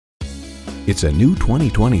It's a new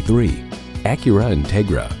 2023 Acura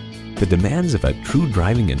Integra. The demands of a true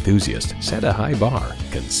driving enthusiast set a high bar.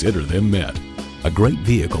 Consider them met. A great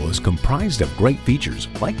vehicle is comprised of great features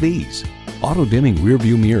like these: auto-dimming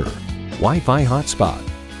rear-view mirror, Wi-Fi hotspot,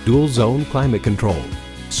 dual-zone climate control,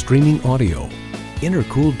 streaming audio,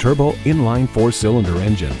 intercooled turbo inline 4-cylinder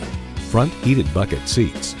engine, front heated bucket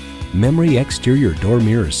seats, memory exterior door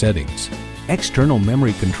mirror settings, external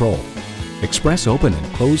memory control, express open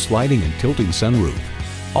and closed sliding and tilting sunroof,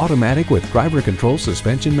 automatic with driver control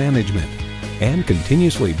suspension management, and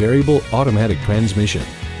continuously variable automatic transmission.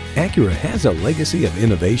 Acura has a legacy of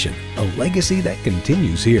innovation, a legacy that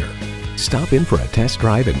continues here. Stop in for a test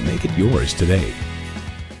drive and make it yours today.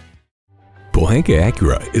 Pohanka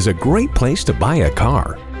Acura is a great place to buy a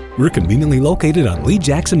car. We're conveniently located on Lee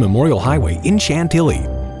Jackson Memorial Highway in Chantilly.